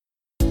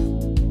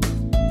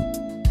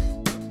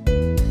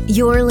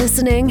You're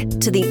listening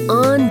to the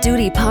On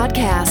Duty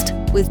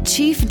Podcast with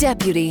Chief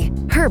Deputy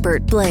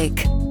Herbert Blake.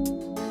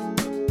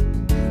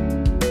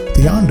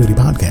 The On Duty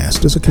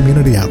Podcast is a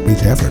community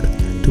outreach effort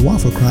to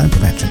offer crime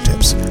prevention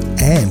tips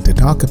and to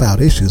talk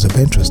about issues of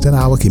interest in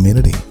our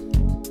community.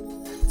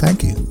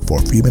 Thank you for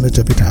a few minutes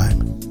of your time.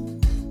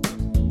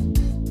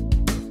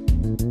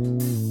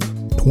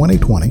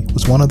 2020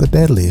 was one of the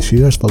deadliest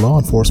years for law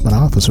enforcement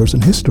officers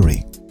in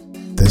history.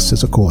 This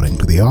is according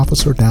to the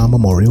Officer Down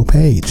Memorial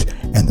page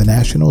and the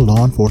National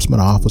Law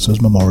Enforcement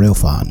Officers Memorial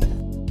Fund,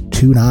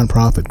 two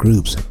nonprofit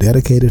groups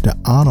dedicated to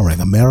honoring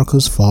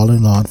America's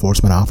fallen law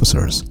enforcement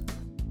officers.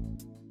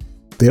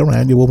 Their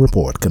annual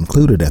report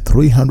concluded that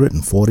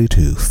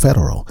 342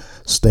 federal,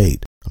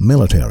 state,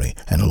 military,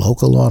 and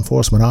local law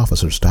enforcement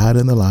officers died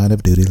in the line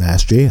of duty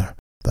last year,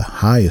 the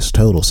highest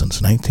total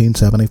since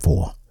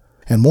 1974,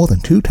 and more than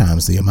 2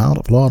 times the amount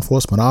of law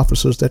enforcement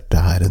officers that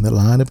died in the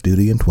line of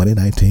duty in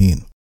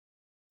 2019.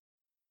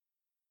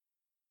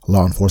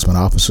 Law enforcement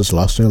officers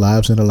lost their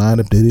lives in the line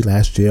of duty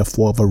last year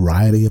for a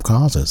variety of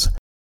causes,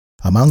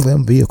 among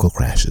them vehicle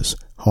crashes,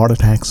 heart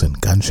attacks, and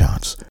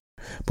gunshots.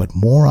 But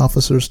more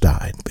officers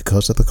died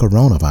because of the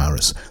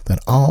coronavirus than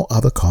all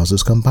other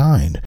causes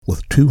combined,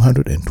 with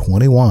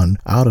 221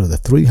 out of the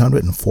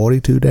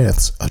 342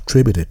 deaths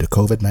attributed to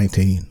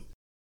COVID-19.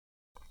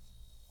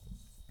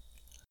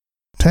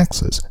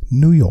 Texas,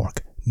 New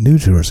York, New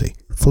Jersey,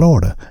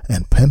 Florida,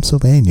 and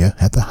Pennsylvania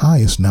had the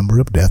highest number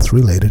of deaths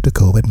related to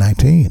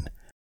COVID-19.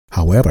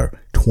 However,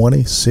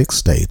 26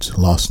 states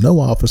lost no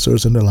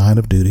officers in the line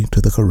of duty to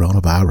the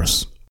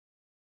coronavirus.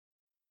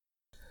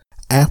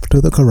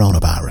 After the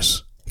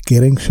coronavirus,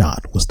 getting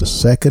shot was the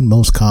second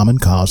most common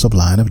cause of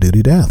line of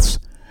duty deaths.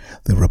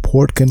 The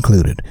report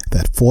concluded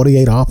that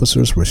 48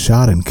 officers were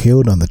shot and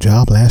killed on the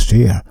job last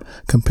year,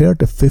 compared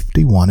to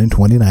 51 in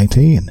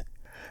 2019.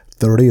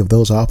 30 of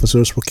those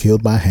officers were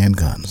killed by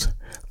handguns,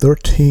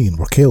 13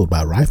 were killed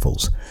by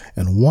rifles,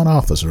 and 1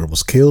 officer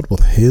was killed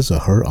with his or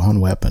her own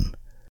weapon.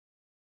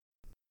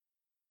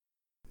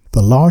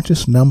 The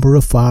largest number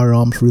of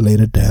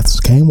firearms-related deaths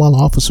came while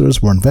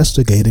officers were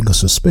investigating a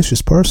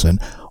suspicious person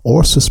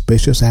or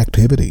suspicious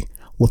activity,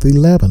 with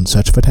 11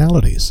 such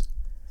fatalities.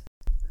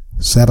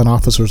 7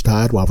 officers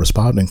died while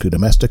responding to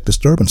domestic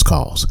disturbance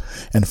calls,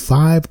 and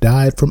 5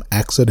 died from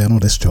accidental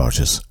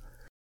discharges.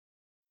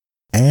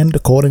 And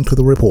according to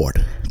the report,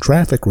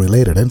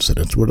 traffic-related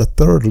incidents were the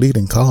 3rd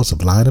leading cause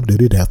of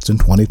line-of-duty deaths in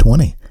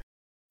 2020.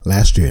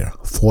 Last year,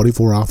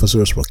 44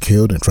 officers were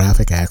killed in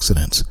traffic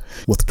accidents,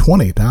 with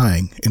 20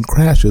 dying in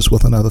crashes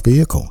with another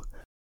vehicle.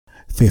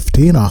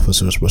 15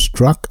 officers were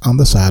struck on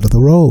the side of the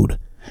road.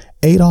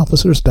 8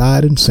 officers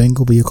died in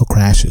single-vehicle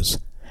crashes,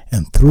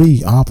 and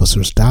 3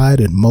 officers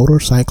died in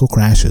motorcycle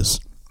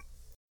crashes.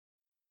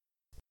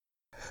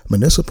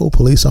 Municipal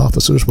police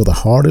officers were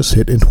the hardest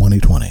hit in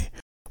 2020,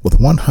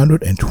 with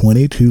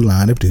 122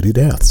 line-of-duty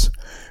deaths,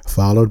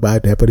 followed by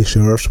deputy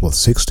sheriffs with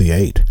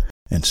 68,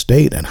 and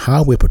state and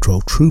highway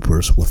patrol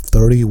troopers with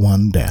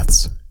 31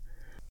 deaths.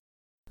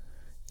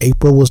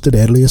 April was the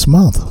deadliest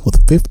month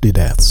with 50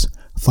 deaths,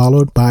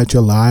 followed by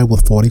July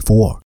with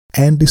 44,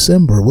 and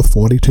December with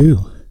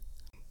 42.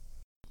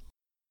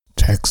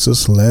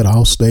 Texas led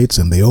all states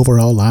in the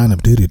overall line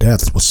of duty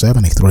deaths with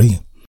 73.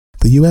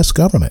 The U.S.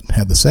 government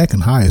had the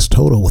second highest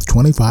total with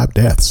 25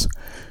 deaths.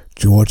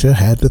 Georgia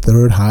had the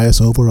 3rd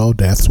highest overall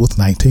deaths with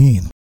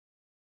 19.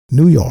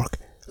 New York,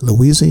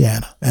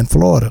 Louisiana, and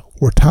Florida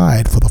were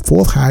tied for the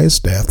 4th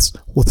highest deaths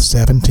with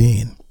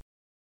 17.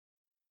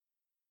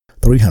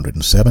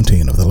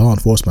 317 of the law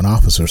enforcement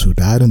officers who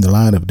died in the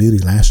line of duty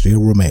last year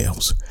were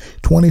males,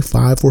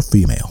 25 were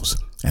females,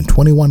 and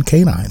 21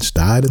 canines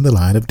died in the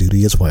line of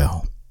duty as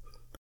well.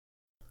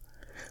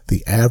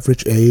 The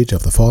average age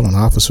of the fallen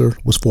officer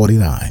was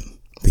 49.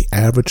 The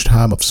average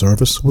time of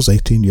service was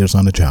 18 years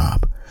on the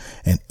job,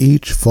 and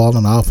each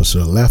fallen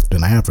officer left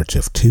an average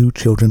of 2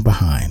 children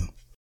behind.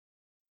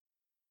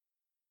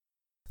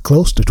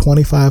 Close to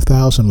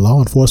 25,000 law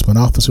enforcement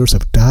officers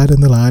have died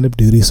in the line of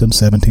duty since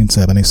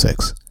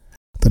 1776.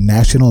 The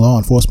National Law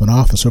Enforcement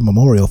Officer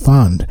Memorial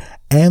Fund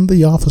and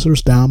the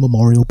Officers Down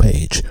Memorial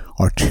page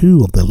are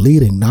 2 of the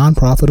leading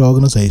nonprofit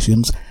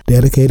organizations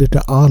dedicated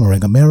to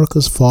honoring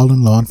America's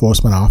fallen law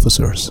enforcement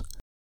officers.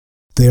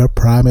 Their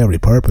primary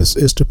purpose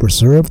is to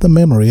preserve the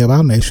memory of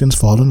our nation's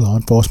fallen law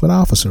enforcement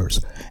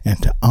officers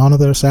and to honor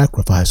their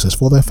sacrifices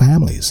for their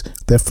families,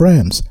 their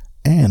friends,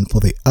 and for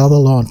the other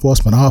law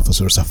enforcement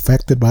officers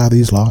affected by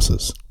these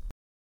losses.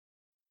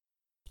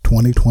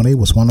 2020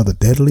 was one of the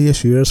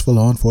deadliest years for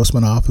law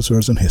enforcement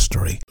officers in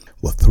history,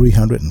 with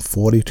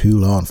 342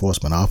 law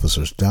enforcement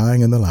officers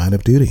dying in the line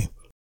of duty.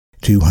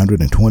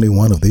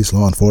 221 of these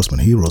law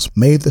enforcement heroes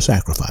made the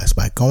sacrifice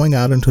by going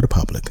out into the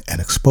public and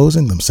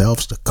exposing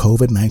themselves to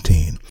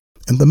COVID-19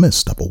 in the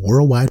midst of a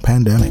worldwide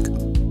pandemic.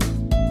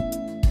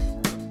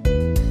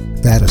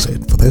 That is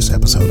it for this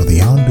episode of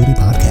the On Duty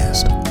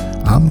Podcast.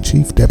 I'm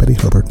Chief Deputy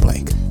Herbert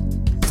Blake.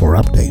 For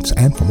updates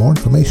and for more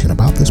information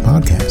about this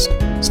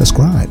podcast,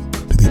 subscribe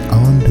to the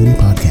On Duty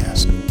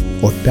Podcast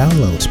or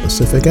download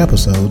specific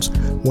episodes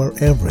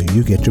wherever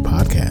you get your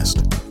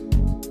podcast.